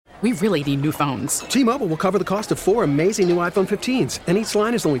We really need new phones. T-Mobile will cover the cost of 4 amazing new iPhone 15s, and each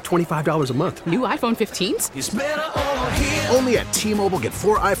line is only $25 a month. New iPhone 15s? It's better over here. Only at T-Mobile, get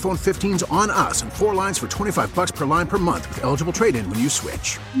 4 iPhone 15s on us and 4 lines for $25 per line per month with eligible trade-in when you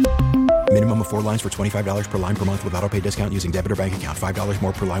switch. Minimum of 4 lines for $25 per line per month with autopay discount using debit or bank account. $5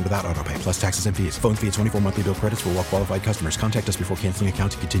 more per line without autopay, plus taxes and fees. Phone fee at 24 monthly bill credits for well-qualified customers. Contact us before canceling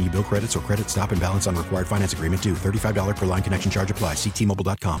account to continue bill credits or credit stop and balance on required finance agreement due. $35 per line connection charge applies. See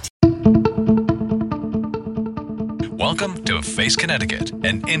T-Mobile.com. Welcome to Face Connecticut,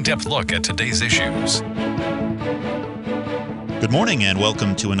 an in-depth look at today's issues. Good morning and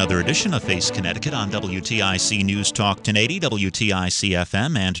welcome to another edition of Face Connecticut on WTIC News Talk 1080, WTIC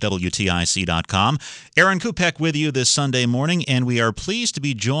FM, and WTIC.com. Aaron Kupek with you this Sunday morning, and we are pleased to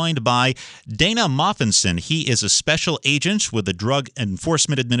be joined by Dana Moffinson. He is a special agent with the Drug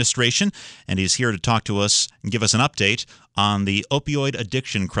Enforcement Administration, and he's here to talk to us and give us an update on the opioid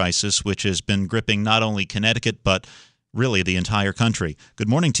addiction crisis, which has been gripping not only Connecticut, but really the entire country. Good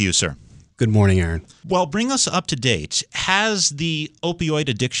morning to you, sir. Good morning, Aaron. Well, bring us up to date. Has the opioid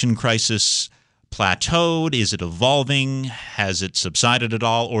addiction crisis plateaued? Is it evolving? Has it subsided at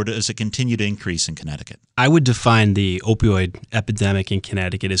all? Or does it continue to increase in Connecticut? I would define the opioid epidemic in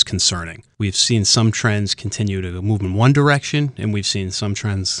Connecticut as concerning. We've seen some trends continue to move in one direction, and we've seen some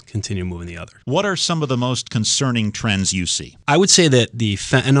trends continue to move in the other. What are some of the most concerning trends you see? I would say that the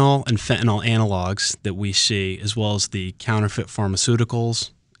fentanyl and fentanyl analogs that we see, as well as the counterfeit pharmaceuticals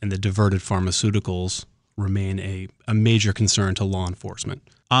and the diverted pharmaceuticals, remain a major concern to law enforcement.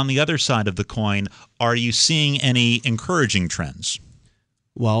 On the other side of the coin, are you seeing any encouraging trends?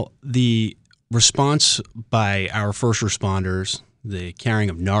 Well, the response by our first responders, the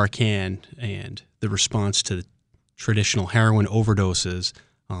carrying of Narcan, and the response to the traditional heroin overdoses,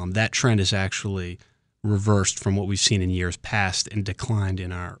 that trend is actually reversed from what we've seen in years past and declined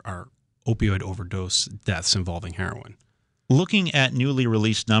in our opioid overdose deaths involving heroin. Looking at newly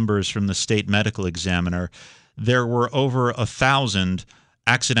released numbers from the state medical examiner, there were over 1,000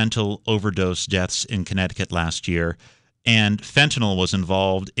 accidental overdose deaths in Connecticut last year, and fentanyl was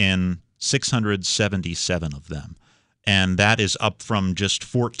involved in 677 of them. And that is up from just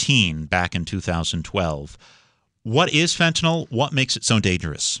 14 back in 2012. What is fentanyl? What makes it so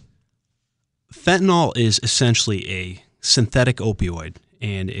dangerous? Fentanyl is essentially a synthetic opioid,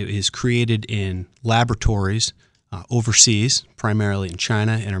 and it is created in laboratories overseas, primarily in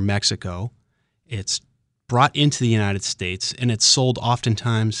China and or Mexico. It's brought into the United States, and it's sold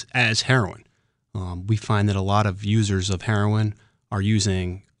oftentimes as heroin. We find that a lot of users of heroin are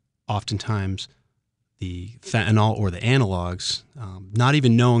using oftentimes the fentanyl or the analogs, not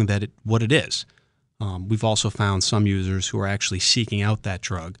even knowing what it is. We've also found some users who are actually seeking out that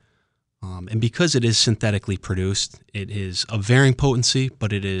drug. And because it is synthetically produced, it is of varying potency,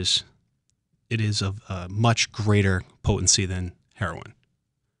 but it is of much greater potency than heroin.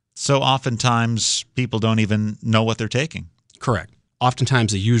 So oftentimes people don't even know what they're taking. Correct.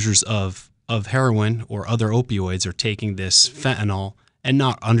 Oftentimes the users of heroin or other opioids are taking this fentanyl and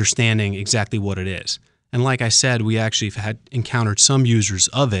not understanding exactly what it is. And like I said, we actually had encountered some users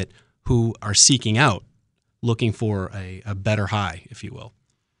of it who are seeking out, looking for a better high, if you will.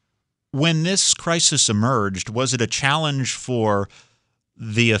 When this crisis emerged, was it a challenge for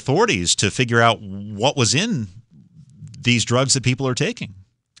the authorities to figure out what was in these drugs that people are taking?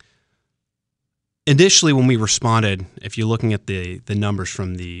 Initially, when we responded, if you're looking at the numbers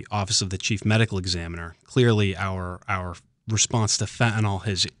from the Office of the Chief Medical Examiner, clearly our response to fentanyl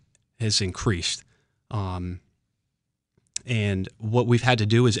has increased. And what we've had to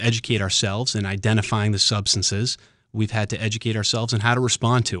do is educate ourselves in identifying the substances. We've had to educate ourselves in how to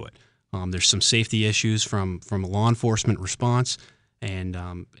respond to it. There's some safety issues from a law enforcement response, and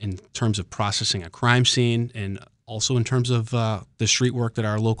in terms of processing a crime scene, and also in terms of the street work that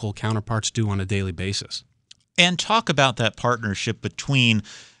our local counterparts do on a daily basis. And talk about that partnership between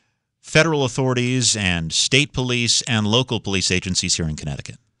federal authorities and state police and local police agencies here in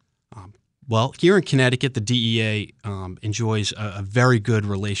Connecticut. Well, here in Connecticut, the DEA enjoys a very good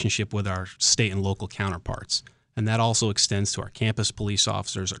relationship with our state and local counterparts. And that also extends to our campus police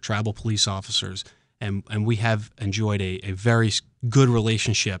officers, our tribal police officers, and we have enjoyed a very good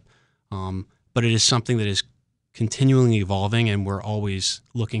relationship. But it is something that is continually evolving, and we're always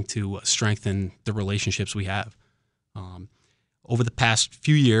looking to strengthen the relationships we have. Over the past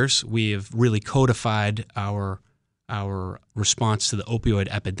few years, we have really codified our response to the opioid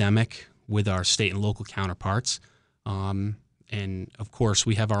epidemic with our state and local counterparts. And, of course,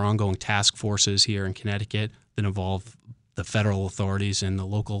 we have our ongoing task forces here in Connecticut that involve the federal authorities and the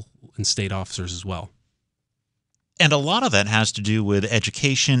local and state officers as well. And a lot of that has to do with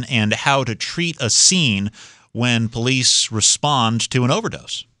education and how to treat a scene when police respond to an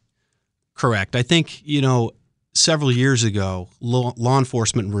overdose. Correct. I think, several years ago, law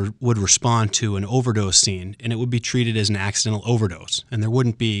enforcement would respond to an overdose scene, and it would be treated as an accidental overdose, and there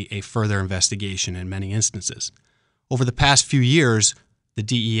wouldn't be a further investigation in many instances. Over the past few years, the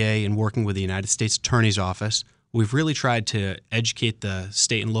DEA, in working with the United States Attorney's Office, we've really tried to educate the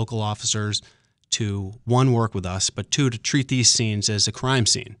state and local officers to, one, work with us, but two, to treat these scenes as a crime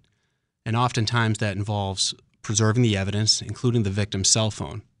scene. And oftentimes that involves preserving the evidence, including the victim's cell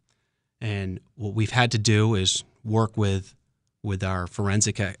phone. And what we've had to do is work with our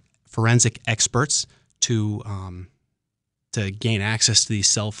forensic experts to gain access to these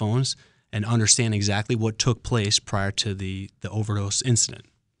cell phones and understand exactly what took place prior to the overdose incident.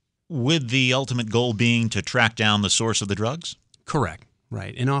 With the ultimate goal being to track down the source of the drugs? Correct,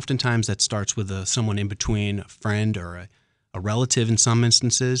 right. And oftentimes that starts with someone in between, a friend or a relative in some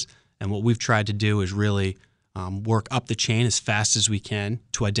instances. And what we've tried to do is really work up the chain as fast as we can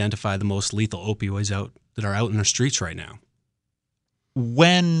to identify the most lethal opioids that are out in the streets right now.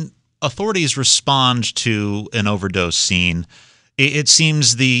 When authorities respond to an overdose scene, it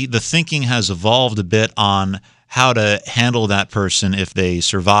seems the thinking has evolved a bit on how to handle that person if they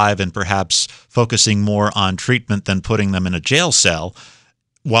survive, and perhaps focusing more on treatment than putting them in a jail cell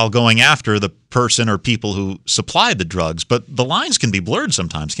while going after the person or people who supplied the drugs. But the lines can be blurred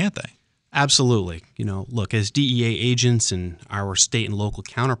sometimes, can't they? Absolutely. Look, as DEA agents and our state and local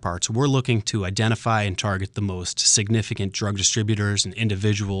counterparts, we're looking to identify and target the most significant drug distributors and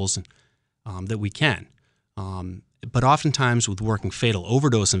individuals that we can. But oftentimes with working fatal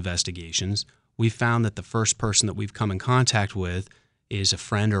overdose investigations, we've found that the first person that we've come in contact with is a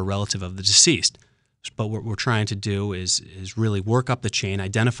friend or a relative of the deceased. But what we're trying to do is really work up the chain,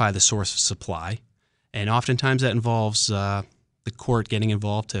 identify the source of supply, and oftentimes that involves the court getting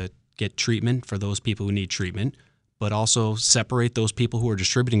involved to get treatment for those people who need treatment, but also separate those people who are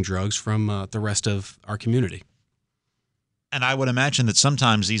distributing drugs from the rest of our community. And I would imagine that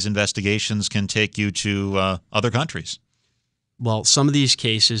sometimes these investigations can take you to other countries. Well, some of these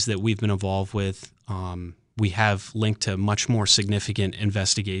cases that we've been involved with, we have linked to much more significant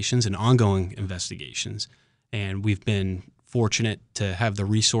investigations and ongoing investigations. And we've been fortunate to have the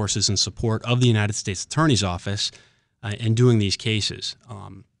resources and support of the United States Attorney's Office in doing these cases.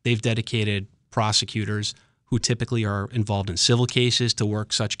 They've dedicated prosecutors who typically are involved in civil cases to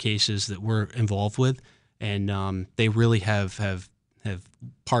work such cases that we're involved with. And they really have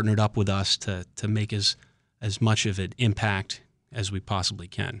partnered up with us to make as much of an impact as we possibly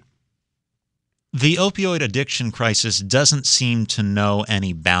can. The opioid addiction crisis doesn't seem to know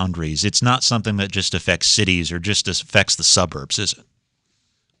any boundaries. It's not something that just affects cities or just affects the suburbs, is it?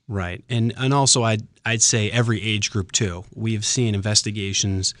 Right. And also I'd say every age group too. We've seen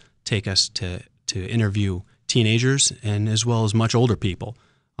investigations take us to interview teenagers and as well as much older people.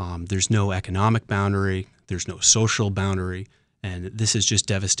 There's no economic boundary. There's no social boundary. And this has just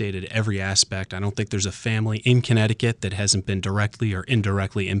devastated every aspect. I don't think there's a family in Connecticut that hasn't been directly or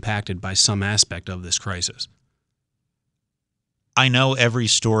indirectly impacted by some aspect of this crisis. I know every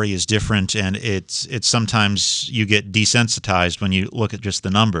story is different, and it's sometimes you get desensitized when you look at just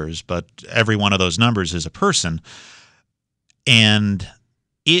the numbers, but every one of those numbers is a person. And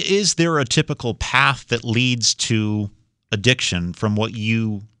is there a typical path that leads to addiction from what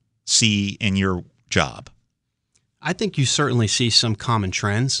you see in your job? I think you certainly see some common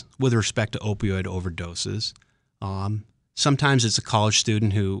trends with respect to opioid overdoses. Sometimes it's a college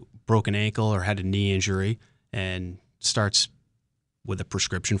student who broke an ankle or had a knee injury and starts with a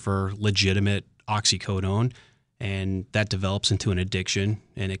prescription for legitimate oxycodone, and that develops into an addiction,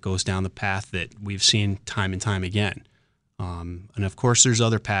 and it goes down the path that we've seen time and time again. And of course, there's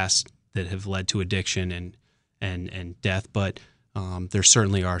other paths that have led to addiction and death, but there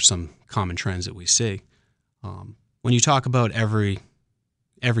certainly are some common trends that we see. When you talk about every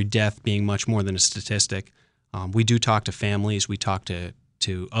death being much more than a statistic, we do talk to families. We talk to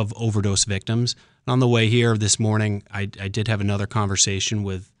of overdose victims. And on the way here this morning, I did have another conversation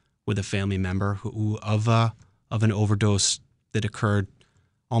with a family member who of an overdose that occurred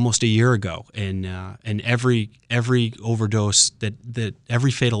almost a year ago. And every overdose that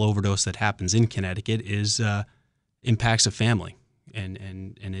every fatal overdose that happens in Connecticut impacts a family, and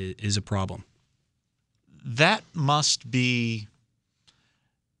it is a problem. That must be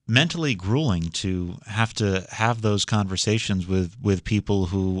mentally grueling to have those conversations with people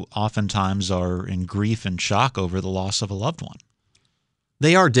who oftentimes are in grief and shock over the loss of a loved one.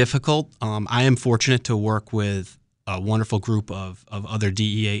 They are difficult. I am fortunate to work with a wonderful group of other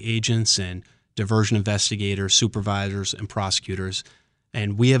DEA agents and diversion investigators, supervisors, and prosecutors.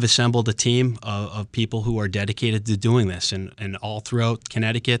 And we have assembled a team of people who are dedicated to doing this. And all throughout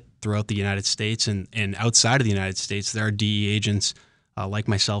Connecticut, throughout the United States, and outside of the United States, there are DEA agents like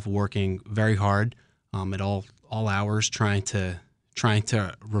myself working very hard at all hours trying to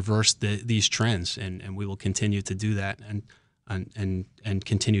reverse these trends. And we will continue to do that and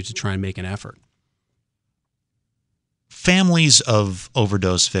continue to try and make an effort. Families of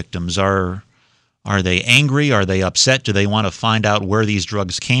overdose victims, are they angry? Are they upset? Do they want to find out where these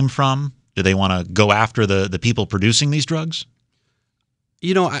drugs came from? Do they want to go after the people producing these drugs?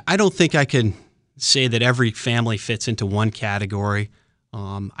 You know, I don't think I can say that every family fits into one category.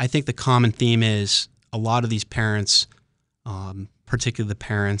 I think the common theme is a lot of these parents, particularly the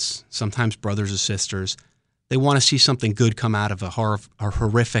parents, sometimes brothers or sisters, they want to see something good come out of a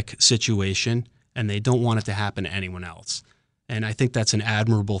horrific situation, and they don't want it to happen to anyone else. And I think that's an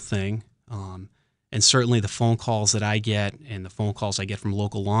admirable thing. And certainly the phone calls that I get and the phone calls I get from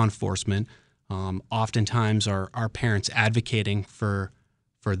local law enforcement oftentimes are parents advocating for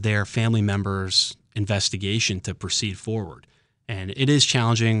their family members' investigation to proceed forward. And it is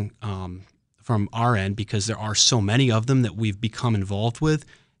challenging from our end because there are so many of them that we've become involved with,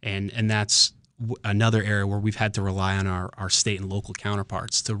 and that's another area where we've had to rely on our state and local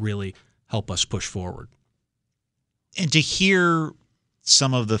counterparts to really help us push forward. And to hear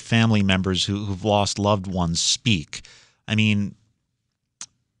some of the family members who've lost loved ones speak, I mean,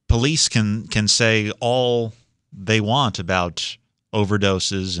 police can say all they want about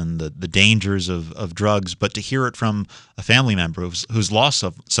overdoses and the dangers of drugs, but to hear it from a family member who's lost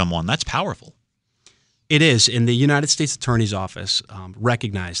someone, that's powerful. It is, and the United States Attorney's Office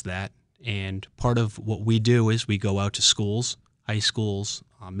recognized that, and part of what we do is we go out to schools, high schools,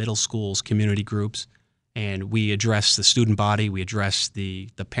 middle schools, community groups, and we address the student body, we address the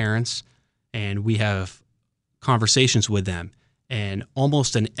parents, and we have conversations with them. And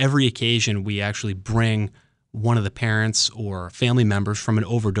almost on every occasion, we actually bring one of the parents or family members from an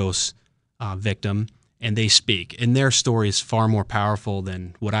overdose victim, and they speak. And their story is far more powerful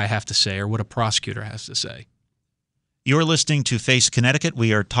than what I have to say or what a prosecutor has to say. You're listening to Face Connecticut.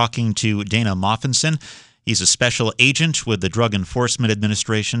 We are talking to Dana Moffinson. He's a special agent with the Drug Enforcement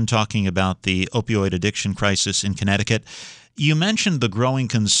Administration talking about the opioid addiction crisis in Connecticut. You mentioned the growing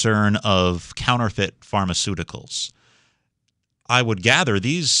concern of counterfeit pharmaceuticals. I would gather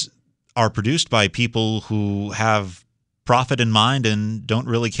these are produced by people who have profit in mind and don't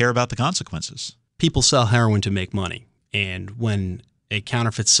really care about the consequences. People sell heroin to make money, and when a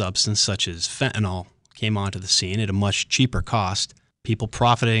counterfeit substance such as fentanyl came onto the scene at a much cheaper cost, people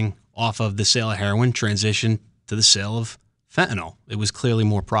profiting off of the sale of heroin transitioned to the sale of fentanyl. It was clearly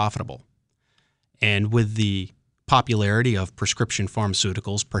more profitable. And with the popularity of prescription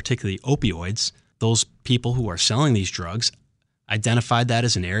pharmaceuticals, particularly opioids, those people who are selling these drugs identified that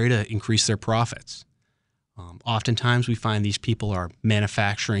as an area to increase their profits. Oftentimes we find these people are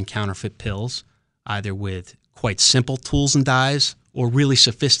manufacturing counterfeit pills, either with quite simple tools and dyes or really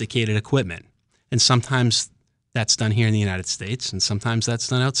sophisticated equipment. And sometimes that's done here in the United States, and sometimes that's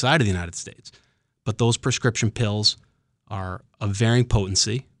done outside of the United States. But those prescription pills are of varying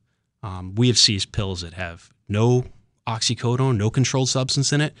potency. We have seized pills that have no oxycodone, no controlled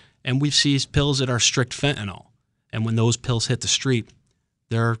substance in it, and we've seized pills that are strict fentanyl. And when those pills hit the street,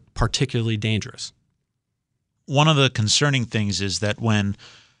 they're particularly dangerous. One of the concerning things is that when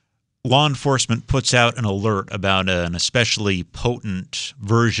law enforcement puts out an alert about an especially potent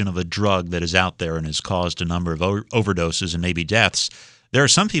version of a drug that is out there and has caused a number of overdoses and maybe deaths, there are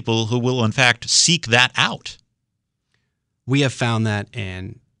some people who will, in fact, seek that out. We have found that,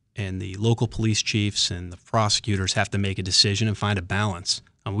 and the local police chiefs and the prosecutors have to make a decision and find a balance.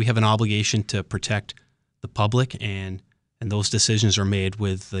 We have an obligation to protect the public, and those decisions are made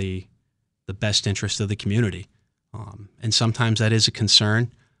with the best interest of the community. And sometimes that is a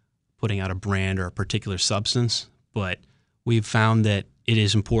concern, putting out a brand or a particular substance, but we've found that it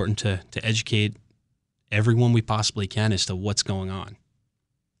is important to educate everyone we possibly can as to what's going on.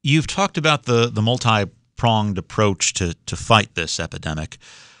 You've talked about the multi-pronged approach to fight this epidemic.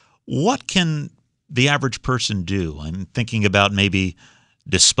 What can the average person do? I'm thinking about maybe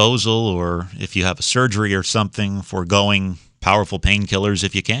disposal, or if you have a surgery or something, foregoing powerful painkillers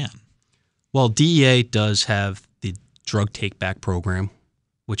if you can. Well, DEA does have the drug take-back program,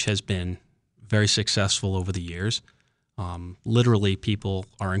 which has been very successful over the years. Literally, people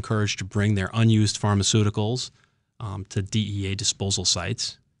are encouraged to bring their unused pharmaceuticals to DEA disposal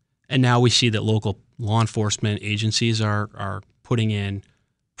sites. And now we see that local law enforcement agencies are putting in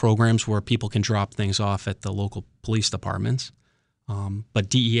programs where people can drop things off at the local police departments. But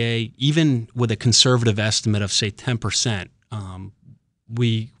DEA, even with a conservative estimate of, say, 10%,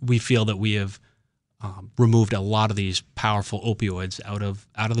 we feel that we have removed a lot of these powerful opioids out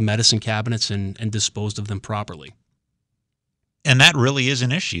of the medicine cabinets and disposed of them properly. And that really is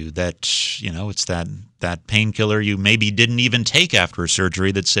an issue that, it's that painkiller you maybe didn't even take after a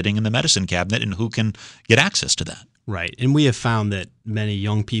surgery that's sitting in the medicine cabinet, and who can get access to that? Right. And we have found that many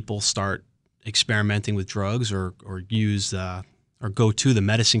young people start experimenting with drugs or use or go to the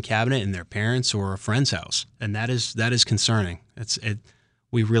medicine cabinet in their parents' or a friend's house. And that is concerning.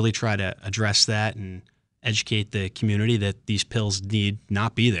 We really try to address that and educate the community that these pills need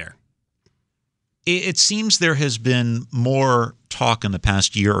not be there. It seems there has been more talk in the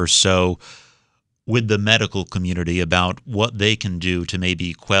past year or so with the medical community about what they can do to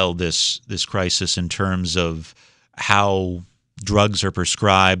maybe quell this crisis in terms of how drugs are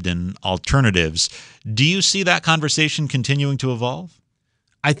prescribed and alternatives. Do you see that conversation continuing to evolve?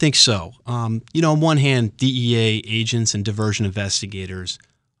 I think so. On one hand, DEA agents and diversion investigators,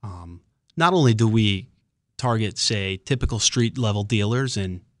 not only do we target, say, typical street-level dealers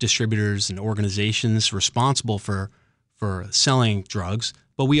and distributors and organizations responsible for selling drugs,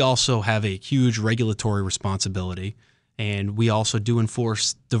 but we also have a huge regulatory responsibility, and we also do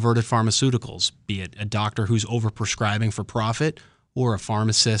enforce diverted pharmaceuticals, be it a doctor who's overprescribing for profit or a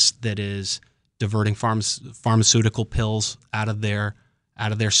pharmacist that is diverting pharmaceutical pills out of their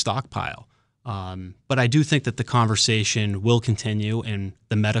stockpile. But I do think that the conversation will continue, and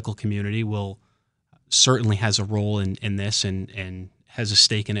the medical community certainly has a role in this and has a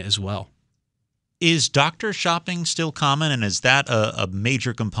stake in it as well. Is doctor shopping still common, and is that a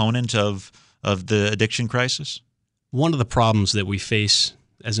major component of the addiction crisis? One of the problems that we face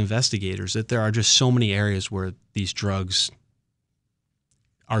as investigators is that there are just so many areas where these drugs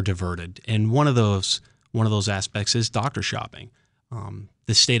are diverted, and one of those aspects is doctor shopping.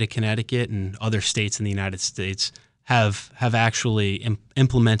 The state of Connecticut and other states in the United States have actually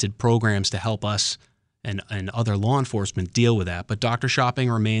implemented programs to help us and other law enforcement deal with that, but doctor shopping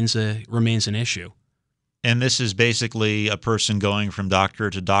remains an issue. And this is basically a person going from doctor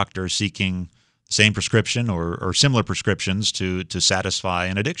to doctor seeking the same prescription or similar prescriptions to satisfy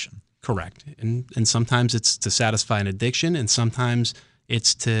an addiction. Correct. And sometimes it's to satisfy an addiction, and sometimes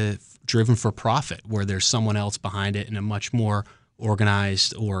it's driven for profit, where there's someone else behind it in a much more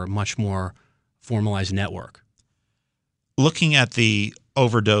organized or much more formalized network. Looking at the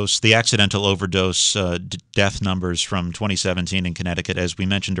accidental overdose death numbers from 2017 in Connecticut, as we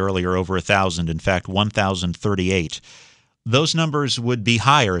mentioned earlier, over 1,000, in fact, 1,038. Those numbers would be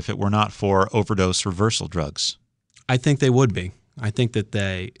higher if it were not for overdose reversal drugs. I think they would be. I think that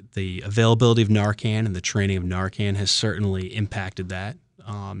the availability of Narcan and the training of Narcan has certainly impacted that.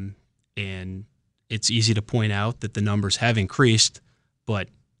 And it's easy to point out that the numbers have increased, but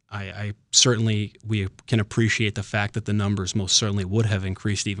I certainly, we can appreciate the fact that the numbers most certainly would have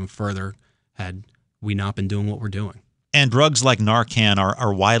increased even further had we not been doing what we're doing. And drugs like Narcan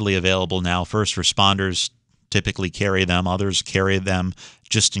are widely available now. First responders typically carry them. Others carry them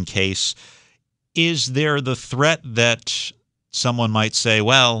just in case. Is there the threat that someone might say,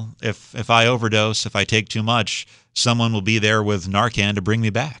 well, if I overdose, if I take too much, someone will be there with Narcan to bring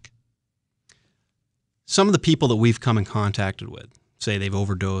me back? Some of the people that we've come in contact with say they've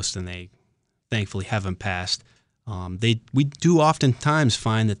overdosed and they thankfully haven't passed. We do oftentimes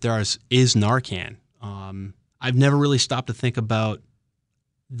find that there is Narcan. I've never really stopped to think about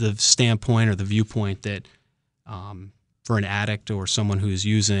the standpoint or the viewpoint that for an addict or someone who's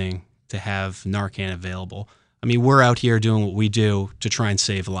using to have Narcan available. I mean, we're out here doing what we do to try and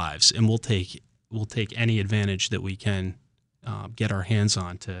save lives, and we'll take any advantage that we can get our hands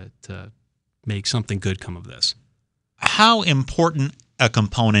on to make something good come of this. How important a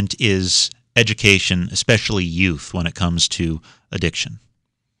component is education, especially youth, when it comes to addiction?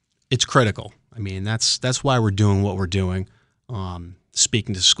 It's critical. I mean, that's why we're doing what we're doing,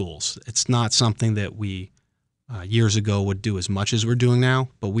 speaking to schools. It's not something that we years ago would do as much as we're doing now,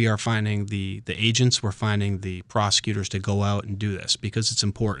 but we are finding the agents, we're finding the prosecutors to go out and do this because it's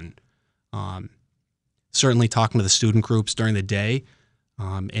important. Certainly talking to the student groups during the day,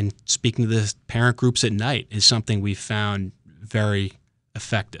 and speaking to the parent groups at night is something we've found very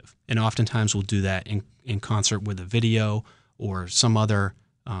effective. And oftentimes we'll do that in concert with a video or some other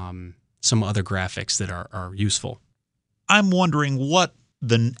graphics that are useful. I'm wondering what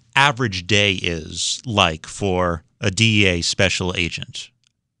the average day is like for a DEA special agent.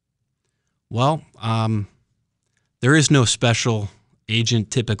 Well, there is no special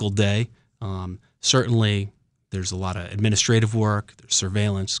agent typical day. Certainly, there's a lot of administrative work, there's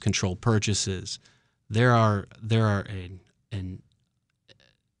surveillance, controlled purchases. There are an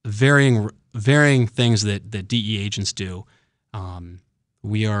varying things that DE agents do.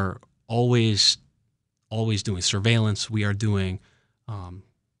 We are always doing surveillance. We are doing,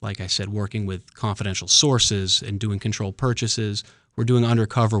 like I said, working with confidential sources and doing controlled purchases. We're doing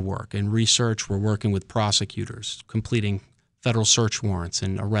undercover work and research. We're working with prosecutors, completing federal search warrants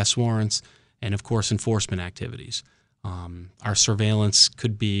and arrest warrants, and of course enforcement activities. Our surveillance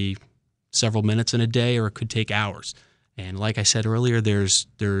could be several minutes in a day, or it could take hours. And like I said earlier, there's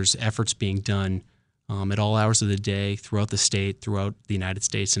efforts being done at all hours of the day throughout the state, throughout the United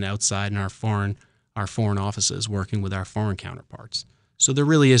States, and outside in our foreign offices, working with our foreign counterparts. So there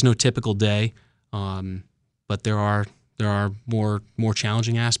really is no typical day, but there are more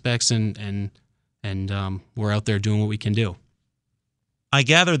challenging aspects, and we're out there doing what we can do. I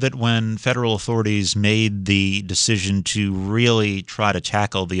gather that when federal authorities made the decision to really try to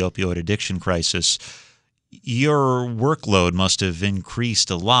tackle the opioid addiction crisis, your workload must have increased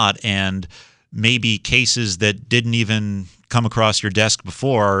a lot, and maybe cases that didn't even come across your desk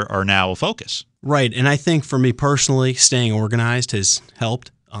before are now a focus. Right, and I think for me personally, staying organized has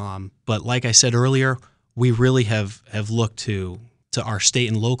helped. But like I said earlier, we really have looked to our state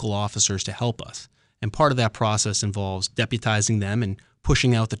and local officers to help us. And part of that process involves deputizing them and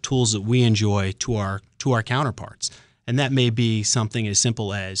pushing out the tools that we enjoy to our counterparts. And that may be something as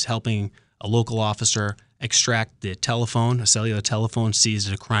simple as helping a local officer extract the telephone, a cellular telephone seized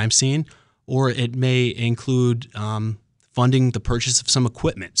at a crime scene, or it may include funding the purchase of some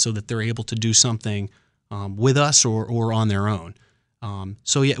equipment so that they're able to do something with us or on their own.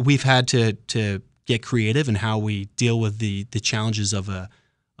 So yeah, we've had to get creative in how we deal with the challenges of a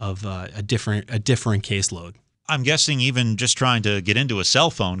different caseload. I'm guessing even just trying to get into a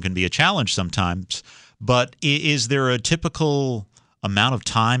cell phone can be a challenge sometimes, but is there a typical amount of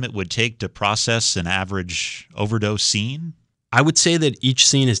time it would take to process an average overdose scene? I would say that each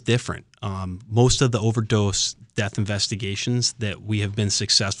scene is different. Most of the overdose death investigations that we have been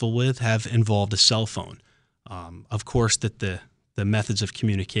successful with have involved a cell phone. Of course, that the methods of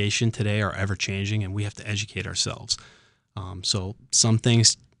communication today are ever changing, and we have to educate ourselves. So some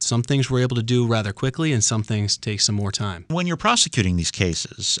things we're able to do rather quickly, and some things take some more time. When you're prosecuting these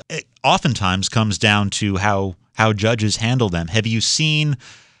cases, it oftentimes comes down to how judges handle them. Have you seen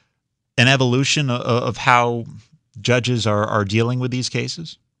an evolution of how judges are dealing with these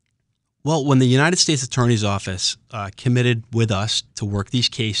cases? Well, when the United States Attorney's Office committed with us to work these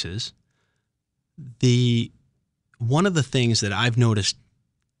cases, one of the things that I've noticed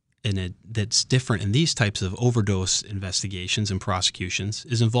that's different in these types of overdose investigations and prosecutions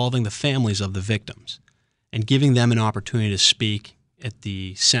is involving the families of the victims and giving them an opportunity to speak at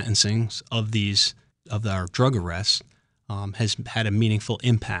the sentencings of our drug arrests has had a meaningful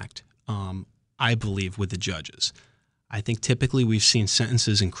impact, I believe, with the judges. I think typically we've seen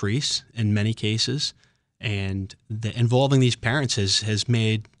sentences increase in many cases, and involving these parents has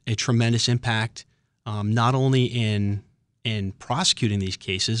made a tremendous impact, not only in prosecuting these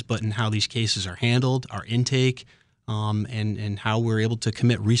cases, but in how these cases are handled, our intake, and how we're able to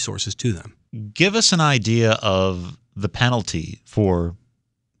commit resources to them. Give us an idea of the penalty for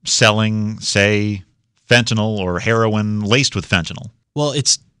selling, say, fentanyl or heroin laced with fentanyl. Well,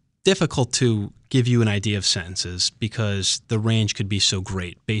 it's difficult to give you an idea of sentences because the range could be so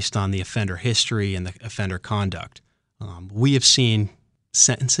great based on the offender history and the offender conduct. We have seen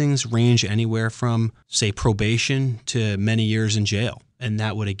sentencings range anywhere from, say, probation to many years in jail. And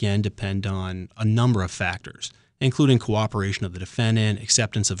that would, again, depend on a number of factors, including cooperation of the defendant,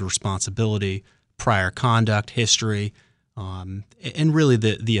 acceptance of responsibility, prior conduct, history, and really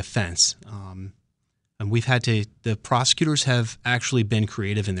the offense. And the prosecutors have actually been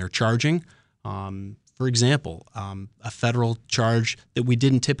creative in their charging. For example, a federal charge that we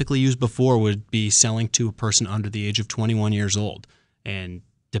didn't typically use before would be selling to a person under the age of 21 years old. And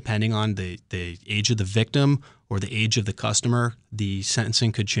depending on the age of the victim or the age of the customer, the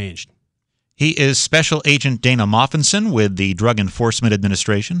sentencing could change. He is Special Agent Dana Moffinson with the Drug Enforcement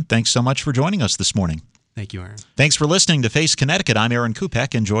Administration. Thanks so much for joining us this morning. Thank you, Aaron. Thanks for listening to Face Connecticut. I'm Aaron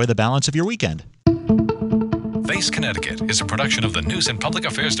Kupek. Enjoy the balance of your weekend. Face Connecticut is a production of the News and Public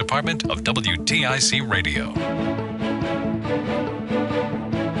Affairs Department of WTIC Radio.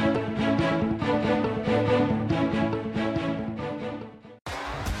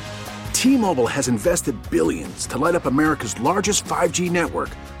 T-Mobile has invested billions to light up America's largest 5G network,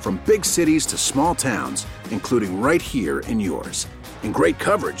 from big cities to small towns, including right here in yours. And great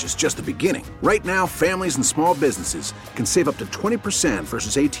coverage is just the beginning. Right now, families and small businesses can save up to 20%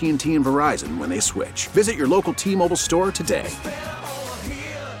 versus AT&T and Verizon when they switch. Visit your local T-Mobile store today.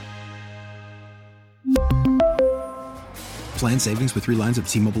 Plan savings with 3 lines of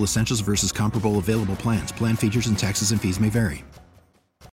T-Mobile Essentials versus comparable available plans. Plan features and taxes and fees may vary.